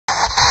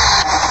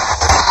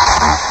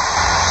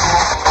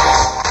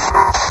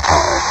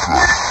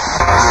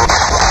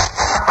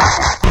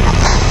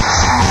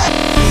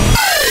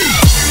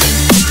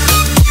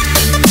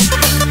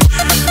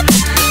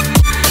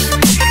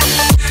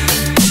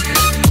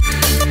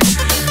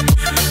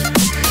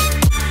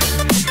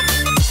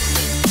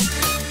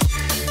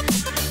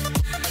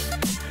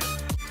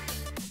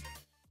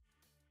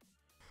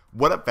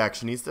What up,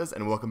 Factionistas,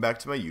 and welcome back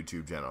to my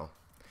YouTube channel.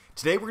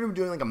 Today we're going to be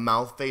doing like a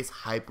mouth-face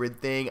hybrid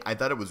thing. I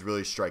thought it was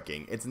really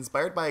striking. It's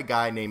inspired by a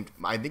guy named,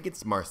 I think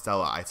it's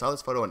Marcella. I saw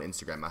this photo on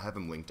Instagram. I'll have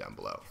him linked down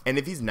below. And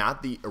if he's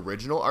not the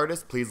original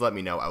artist, please let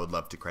me know. I would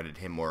love to credit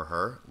him or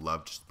her.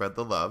 Love to spread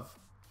the love.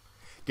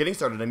 Getting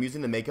started, I'm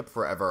using the Makeup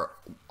Forever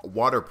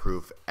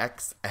Waterproof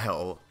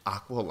XL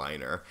Aqua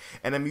Liner,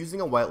 and I'm using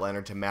a white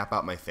liner to map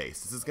out my face.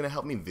 This is going to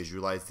help me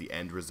visualize the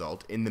end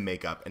result in the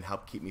makeup and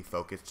help keep me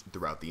focused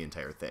throughout the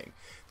entire thing.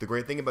 The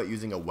great thing about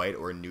using a white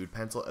or a nude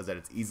pencil is that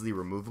it's easily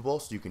removable,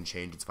 so you can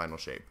change its final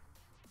shape.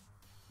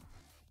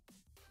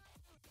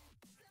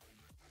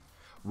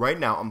 Right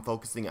now, I'm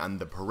focusing on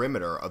the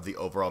perimeter of the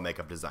overall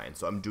makeup design,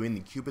 so I'm doing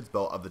the Cupid's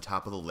bow of the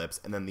top of the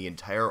lips and then the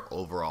entire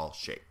overall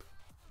shape.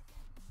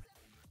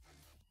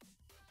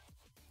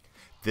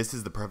 This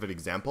is the perfect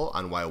example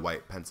on why a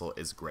white pencil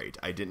is great.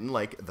 I didn't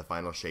like the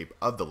final shape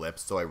of the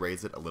lips, so I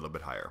raised it a little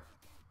bit higher.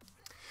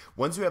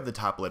 Once you have the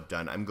top lip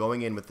done, I'm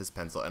going in with this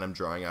pencil and I'm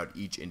drawing out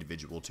each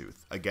individual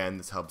tooth. Again,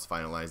 this helps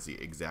finalize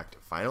the exact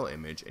final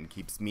image and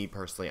keeps me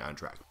personally on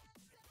track.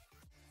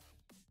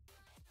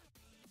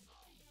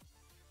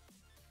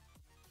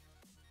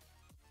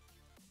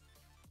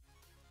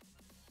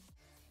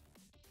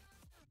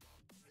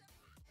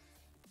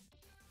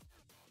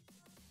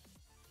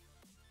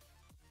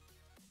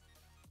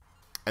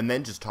 And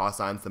then just toss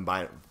on some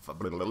final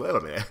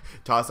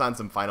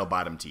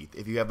bottom teeth.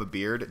 If you have a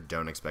beard,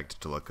 don't expect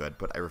it to look good,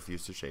 but I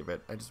refuse to shave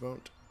it. I just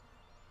won't.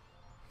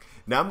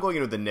 Now I'm going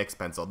in with the NYX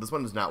pencil. This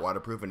one is not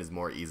waterproof and is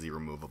more easily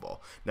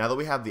removable. Now that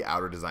we have the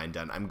outer design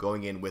done, I'm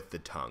going in with the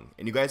tongue.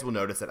 And you guys will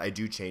notice that I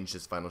do change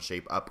this final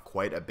shape up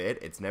quite a bit.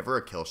 It's never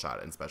a kill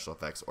shot in special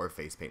effects or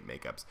face paint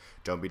makeups.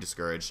 Don't be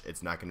discouraged.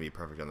 It's not going to be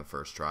perfect on the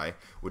first try,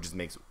 which just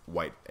makes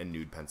white and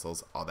nude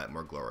pencils all that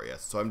more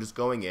glorious. So I'm just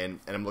going in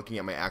and I'm looking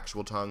at my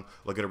actual tongue,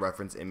 look at a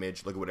reference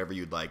image, look at whatever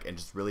you'd like, and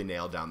just really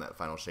nail down that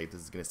final shape.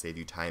 This is going to save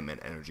you time and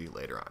energy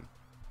later on.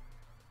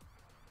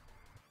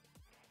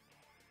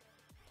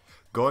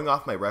 Going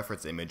off my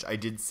reference image, I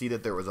did see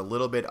that there was a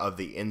little bit of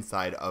the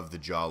inside of the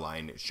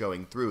jawline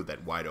showing through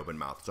that wide open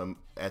mouth. So I'm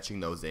etching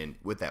those in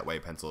with that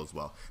white pencil as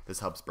well. This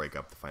helps break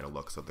up the final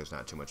look so there's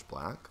not too much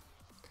black.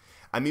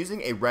 I'm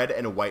using a red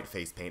and a white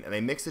face paint, and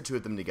I mix the two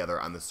of them together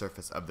on the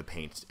surface of the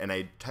paint, and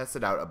I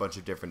tested out a bunch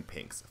of different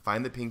pinks.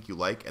 Find the pink you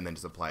like, and then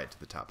just apply it to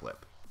the top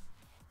lip.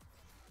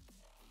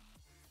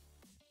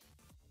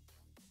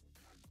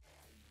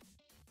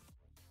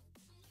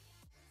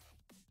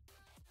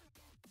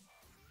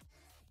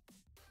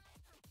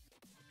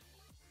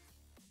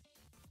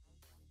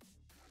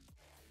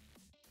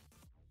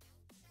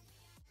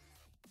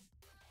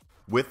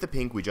 With the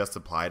pink we just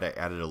applied, I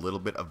added a little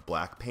bit of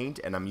black paint,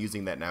 and I'm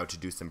using that now to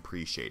do some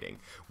pre-shading.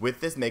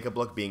 With this makeup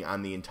look being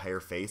on the entire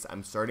face,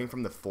 I'm starting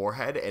from the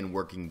forehead and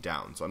working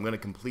down. So I'm going to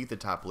complete the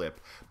top lip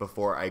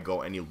before I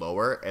go any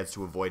lower, as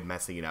to avoid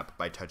messing it up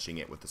by touching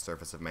it with the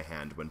surface of my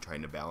hand when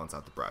trying to balance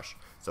out the brush.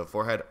 So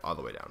forehead all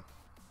the way down.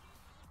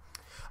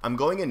 I'm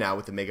going in now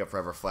with the Makeup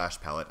Forever Flash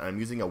Palette, and I'm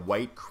using a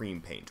white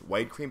cream paint.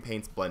 White cream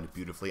paints blend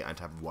beautifully on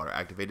top of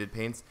water-activated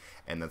paints,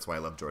 and that's why I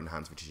love Jordan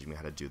Hans for teaching me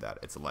how to do that.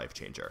 It's a life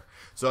changer.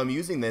 So I'm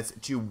using this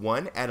to,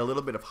 one, add a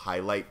little bit of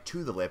highlight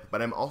to the lip,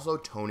 but I'm also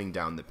toning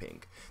down the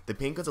pink. The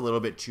pink is a little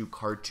bit too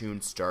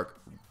cartoon,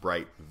 stark,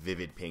 bright,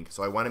 vivid pink,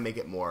 so I want to make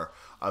it more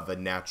of a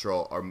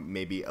natural, or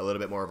maybe a little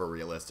bit more of a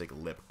realistic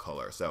lip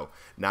color. So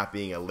not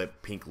being a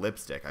pink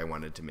lipstick, I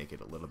wanted to make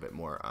it a little bit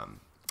more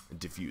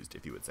diffused,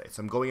 if you would say.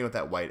 So I'm going in with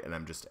that white, and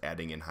I'm just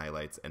adding in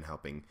highlights and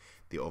helping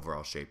the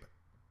overall shape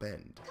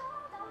bend.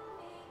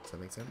 Does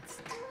that make sense?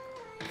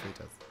 Hopefully it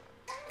does.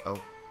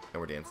 Oh, and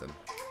we're dancing.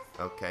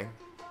 Okay.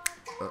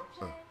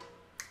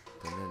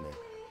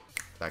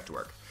 Back to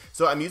work.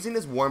 So I'm using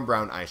this warm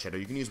brown eyeshadow.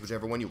 You can use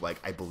whichever one you like.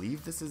 I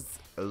believe this is,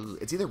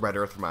 it's either Red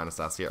Earth from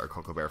Anastasia or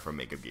Cocoa Bear from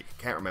Makeup Geek.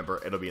 Can't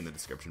remember. It'll be in the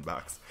description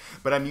box.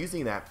 But I'm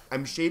using that.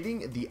 I'm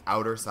shading the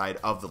outer side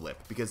of the lip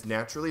because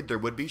naturally there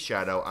would be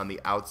shadow on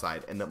the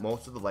outside and that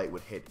most of the light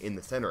would hit in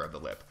the center of the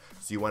lip.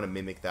 So you want to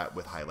mimic that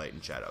with highlight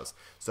and shadows.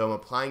 So I'm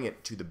applying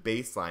it to the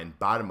baseline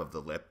bottom of the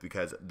lip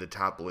because the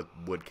top lip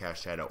would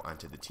cast shadow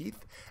onto the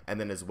teeth, and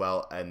then as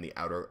well in the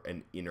outer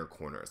and inner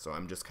corner. So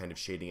I'm just kind of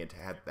shading it to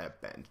have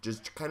that bend.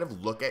 Just kind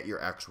of look at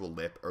your actual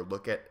lip or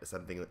look at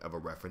something of a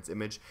reference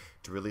image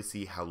to really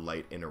see how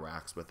light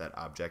interacts with that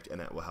object, and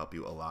that will help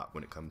you a lot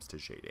when it comes to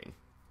shading.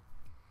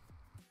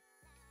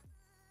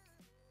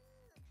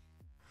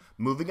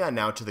 Moving on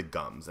now to the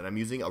gums, and I'm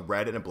using a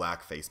red and a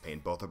black face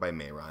paint. Both are by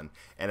Mayron,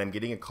 and I'm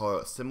getting a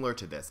color similar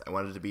to this. I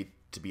wanted it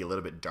to be a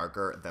little bit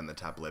darker than the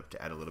top lip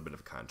to add a little bit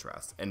of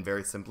contrast. And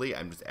very simply,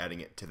 I'm just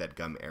adding it to that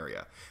gum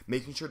area,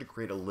 making sure to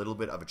create a little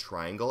bit of a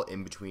triangle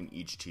in between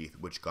each teeth,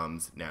 which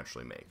gums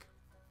naturally make.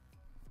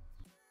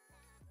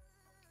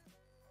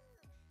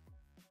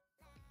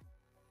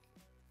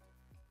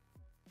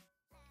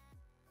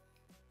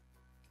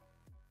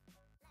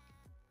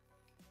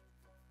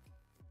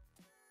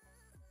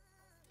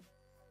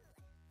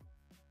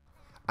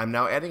 I'm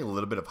now adding a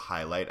little bit of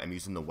highlight. I'm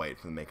using the white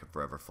from the Makeup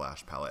Forever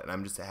Flash palette, and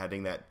I'm just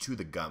adding that to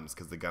the gums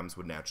because the gums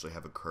would naturally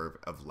have a curve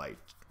of light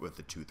with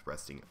the tooth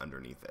resting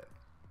underneath it.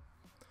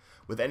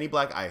 With any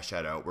black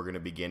eyeshadow, we're going to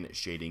begin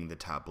shading the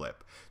top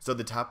lip. So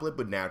the top lip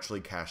would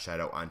naturally cast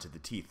shadow onto the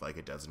teeth like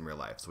it does in real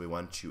life. So we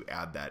want to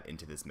add that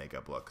into this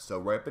makeup look. So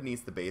right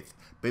beneath the base,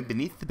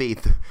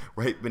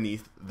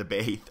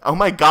 oh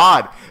my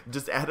god,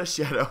 just add a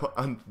shadow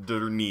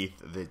underneath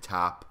the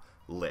top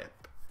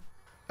lip.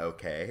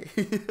 Okay.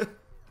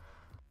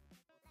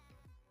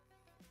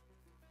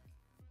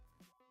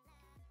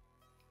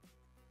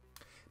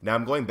 Now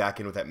I'm going back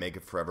in with that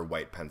Makeup Forever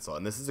white pencil,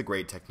 and this is a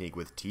great technique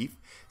with teeth.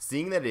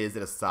 Seeing that it is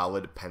in a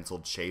solid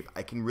penciled shape,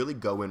 I can really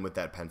go in with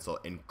that pencil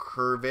and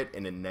curve it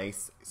in a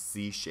nice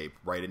C shape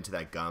right into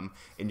that gum,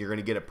 and you're going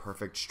to get a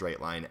perfect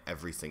straight line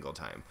every single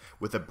time.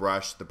 With a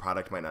brush, the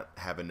product might not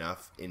have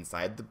enough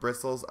inside the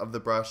bristles of the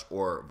brush,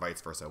 or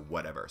vice versa,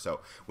 whatever. So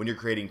when you're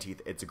creating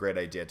teeth, it's a great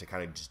idea to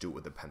kind of just do it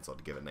with a pencil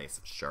to give a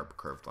nice sharp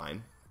curved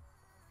line.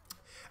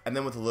 And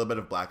then with a little bit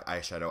of black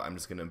eyeshadow, I'm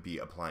just going to be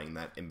applying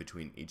that in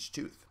between each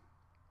tooth.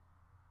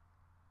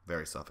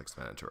 Very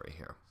self-explanatory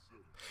here.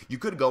 You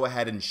could go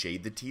ahead and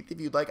shade the teeth if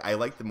you'd like. I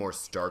like the more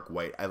stark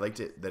white. I liked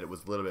it that it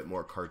was a little bit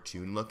more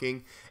cartoon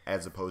looking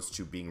as opposed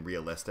to being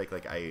realistic.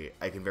 Like I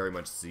can very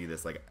much see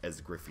this like as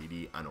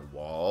graffiti on a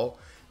wall.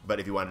 But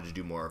if you wanted to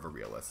do more of a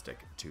realistic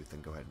tooth,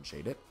 then go ahead and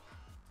shade it.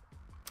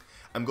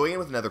 I'm going in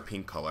with another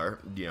pink color,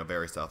 you know,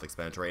 very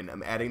self-explanatory, and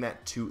I'm adding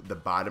that to the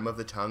bottom of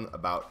the tongue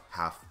about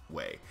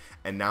halfway.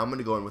 And now I'm going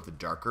to go in with a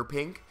darker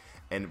pink.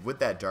 And with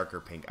that darker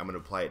pink, I'm going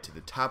to apply it to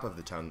the top of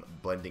the tongue,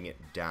 blending it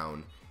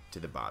down to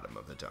the bottom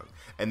of the tongue.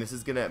 And this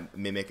is going to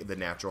mimic the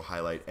natural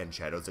highlight and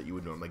shadows that you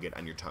would normally get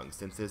on your tongue.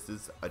 Since this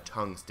is a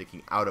tongue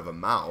sticking out of a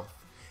mouth,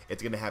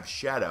 it's going to have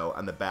shadow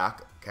on the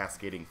back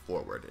cascading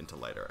forward into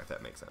lighter, if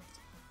that makes sense.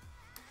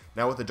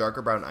 Now with the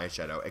darker brown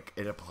eyeshadow,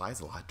 it applies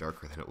a lot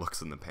darker than it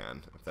looks in the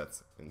pan, if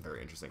that's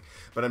very interesting.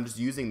 But I'm just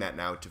using that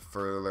now to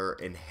further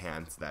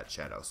enhance that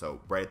shadow.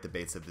 So right at the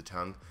base of the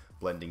tongue,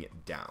 blending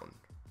it down.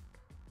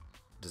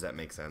 Does that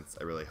make sense?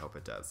 I really hope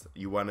it does.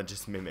 You want to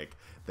just mimic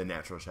the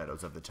natural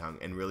shadows of the tongue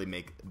and really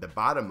make the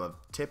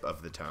tip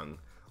of the tongue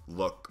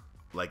look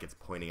like it's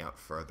pointing out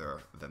further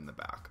than the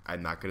back.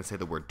 I'm not going to say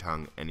the word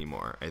tongue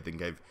anymore. I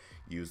think I've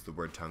used the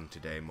word tongue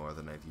today more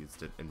than I've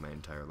used it in my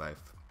entire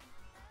life.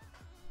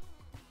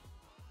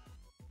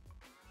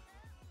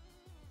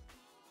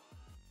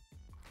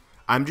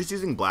 I'm just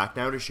using black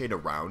now to shade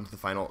around the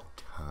final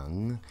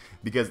tongue,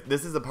 because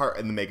this is a part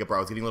in the makeup where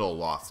I was getting a little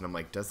lost, and I'm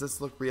like, does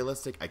this look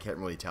realistic? I can't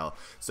really tell.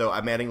 So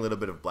I'm adding a little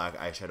bit of black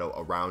eyeshadow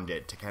around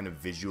it to kind of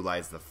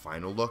visualize the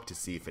final look to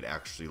see if it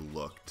actually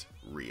looked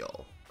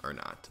real or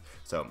not.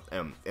 So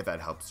if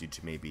that helps you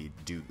to maybe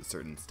do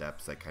certain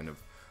steps that kind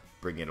of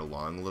bring it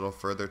along a little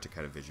further to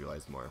kind of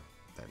visualize more,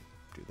 then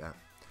do that.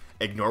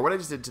 Ignore what I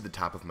just did to the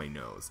top of my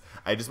nose.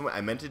 I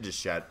meant to just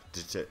shade,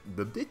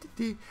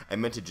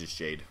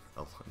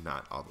 oh,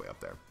 not all the way up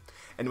there.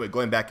 Anyway,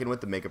 going back in with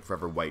the Makeup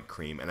Forever white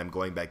cream, and I'm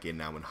going back in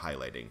now and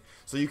highlighting.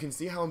 So you can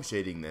see how I'm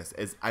shading this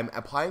is I'm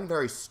applying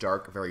very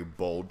stark, very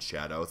bold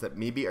shadows that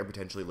maybe are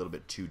potentially a little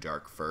bit too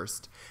dark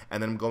first,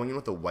 and then I'm going in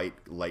with a white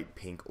light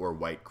pink or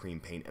white cream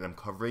paint, and I'm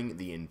covering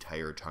the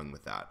entire tongue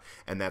with that.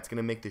 And that's going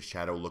to make the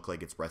shadow look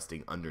like it's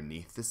resting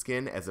underneath the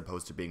skin as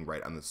opposed to being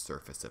right on the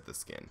surface of the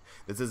skin.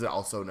 This is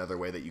also another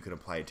way that you can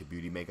apply it to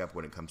beauty makeup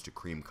when it comes to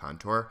cream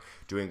contour.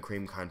 Doing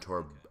cream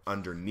contour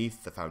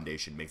underneath the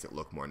foundation makes it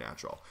look more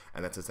natural,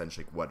 and that's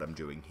essentially what I'm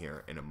doing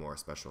here in a more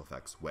special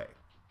effects way.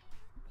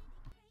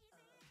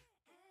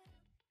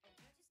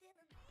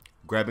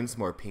 Grabbing some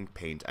more pink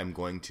paint, I'm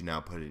going to now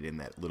put it in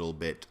that little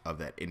bit of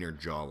that inner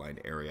jawline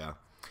area,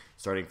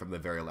 starting from the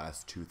very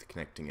last tooth,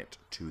 connecting it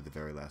to the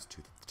very last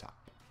tooth at the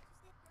top.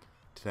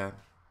 Ta-da!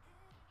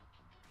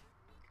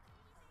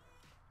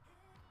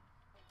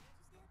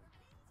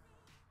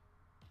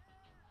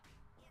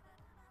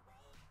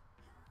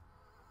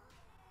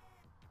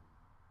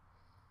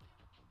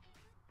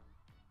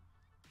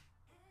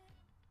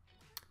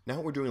 Now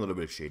we're doing a little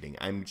bit of shading.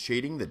 I'm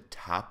shading the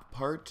top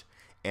part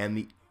and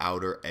the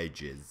outer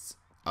edges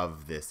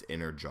of this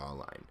inner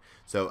jawline.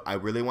 So I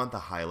really want the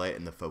highlight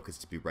and the focus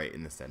to be right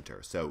in the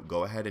center. So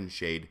go ahead and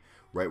shade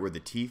right where the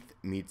teeth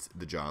meets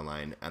the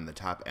jawline on the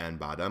top and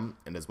bottom,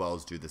 and as well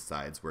as do the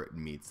sides where it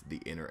meets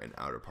the inner and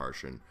outer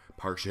portion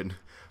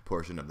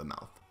of the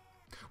mouth.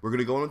 We're going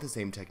to go in with the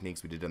same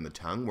techniques we did on the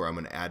tongue, where I'm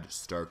going to add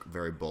stark,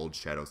 very bold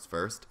shadows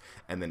first,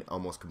 and then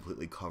almost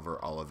completely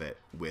cover all of it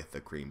with the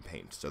cream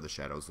paint, so the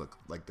shadows look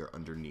like they're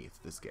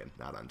underneath the skin,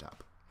 not on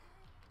top,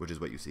 which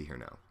is what you see here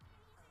now.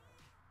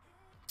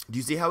 Do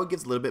you see how it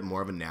gives a little bit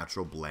more of a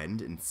natural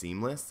blend and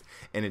seamless?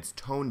 And it's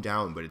toned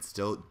down, but it's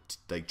still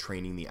like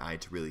training the eye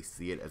to really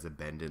see it as a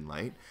bend in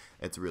light.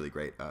 It's a really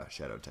great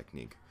shadow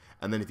technique.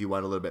 And then if you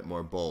want a little bit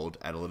more bold,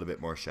 add a little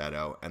bit more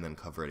shadow, and then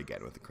cover it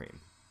again with the cream.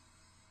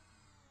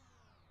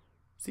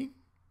 See?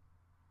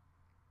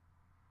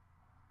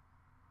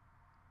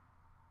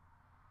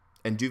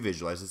 And do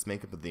visualize this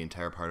makeup of the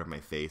entire part of my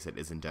face that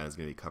isn't done is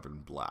going to be covered in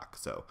black.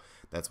 So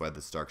that's why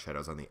the dark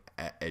shadows on the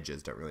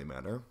edges don't really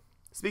matter.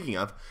 Speaking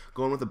of,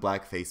 going with a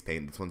black face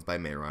paint, this one's by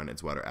Mayron,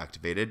 it's water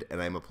activated,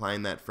 and I'm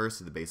applying that first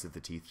to the base of the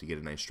teeth to get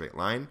a nice straight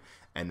line,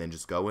 and then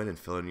just go in and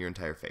fill in your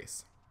entire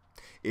face.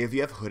 If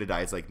you have hooded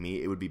eyes like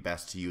me, it would be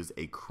best to use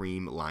a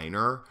cream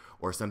liner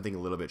or something a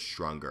little bit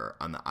stronger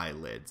on the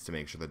eyelids to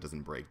make sure that it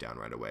doesn't break down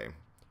right away,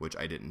 which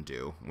I didn't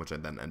do, which I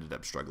then ended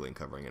up struggling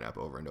covering it up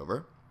over and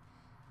over.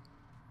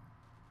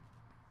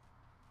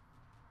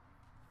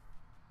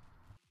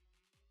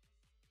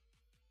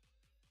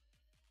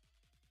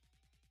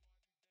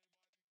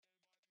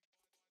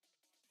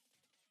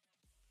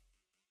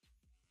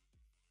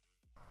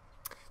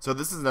 So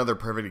this is another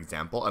perfect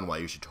example on why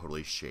you should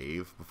totally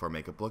shave before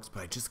makeup looks,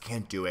 but I just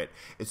can't do it.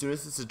 As soon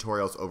as this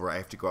tutorial's over, I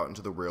have to go out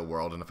into the real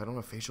world, and if I don't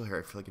have facial hair,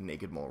 I feel like a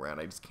naked mole rat.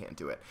 I just can't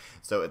do it.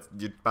 So it's,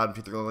 your bottom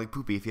teeth are going to look like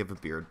poopy if you have a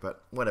beard,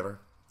 but whatever.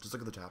 Just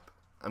look at the top.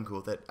 I'm cool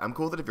with it. I'm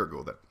cool with it if you're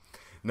cool with it.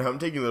 Now I'm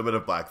taking a little bit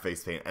of black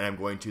face paint, and I'm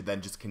going to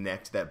then just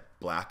connect that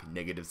black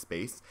negative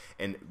space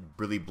and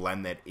really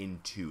blend that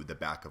into the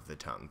back of the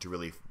tongue to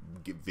really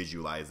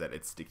visualize that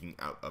it's sticking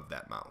out of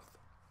that mouth.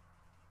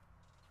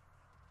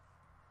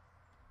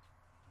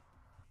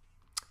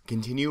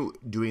 Continue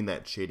doing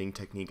that shading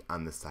technique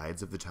on the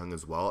sides of the tongue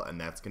as well,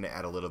 and that's going to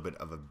add a little bit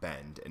of a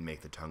bend and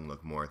make the tongue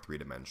look more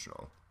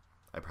three-dimensional.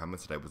 I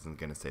promised that I wasn't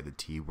going to say the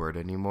T word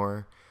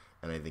anymore,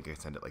 and I think I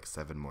said it like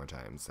 7 more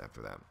times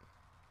after that.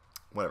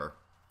 Whatever.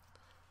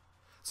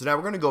 So now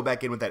we're going to go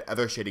back in with that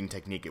other shading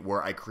technique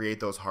where I create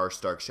those harsh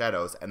dark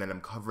shadows, and then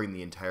I'm covering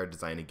the entire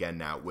design again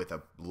now with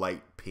a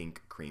light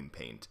pink cream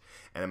paint.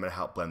 And I'm going to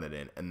help blend that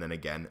in, and then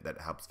again,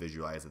 that helps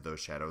visualize that those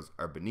shadows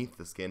are beneath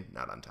the skin,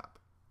 not on top.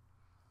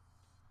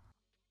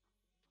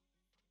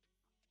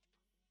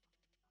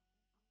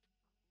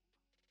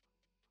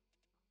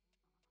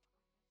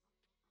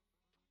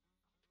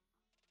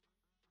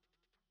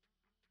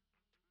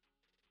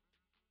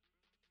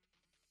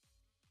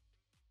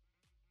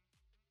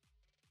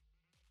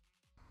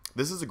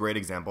 This is a great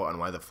example on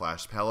why the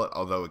Flash palette,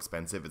 although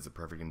expensive, is a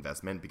perfect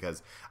investment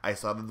because I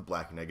saw that the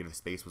black negative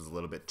space was a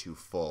little bit too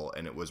full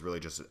and it was really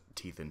just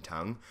teeth and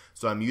tongue.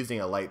 So I'm using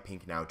a light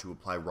pink now to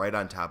apply right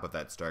on top of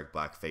that stark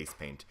black face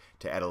paint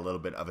to add a little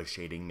bit of a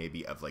shading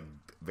maybe of like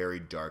very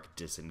dark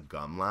distant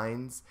gum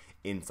lines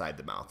inside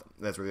the mouth.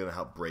 That's really going to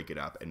help break it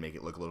up and make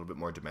it look a little bit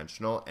more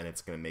dimensional, and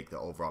it's going to make the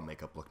overall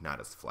makeup look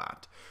not as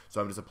flat. So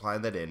I'm just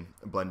applying that in,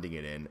 blending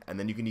it in, and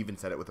then you can even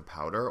set it with a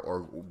powder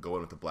or go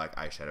in with a black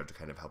eyeshadow to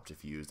kind of help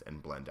diffuse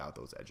and blend out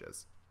those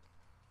edges.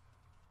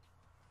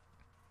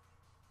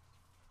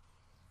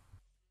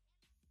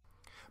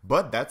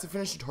 But that's a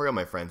finished tutorial,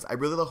 my friends. I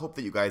really hope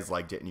that you guys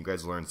liked it and you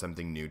guys learned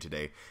something new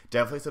today.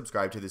 Definitely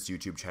subscribe to this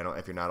YouTube channel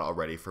if you're not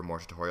already for more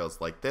tutorials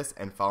like this,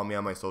 and follow me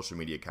on my social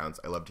media accounts.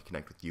 I love to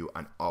connect with you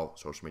on all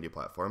social media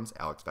platforms,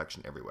 Alex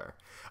Faction everywhere.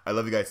 I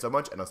love you guys so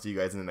much, and I'll see you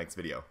guys in the next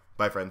video.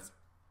 Bye, friends.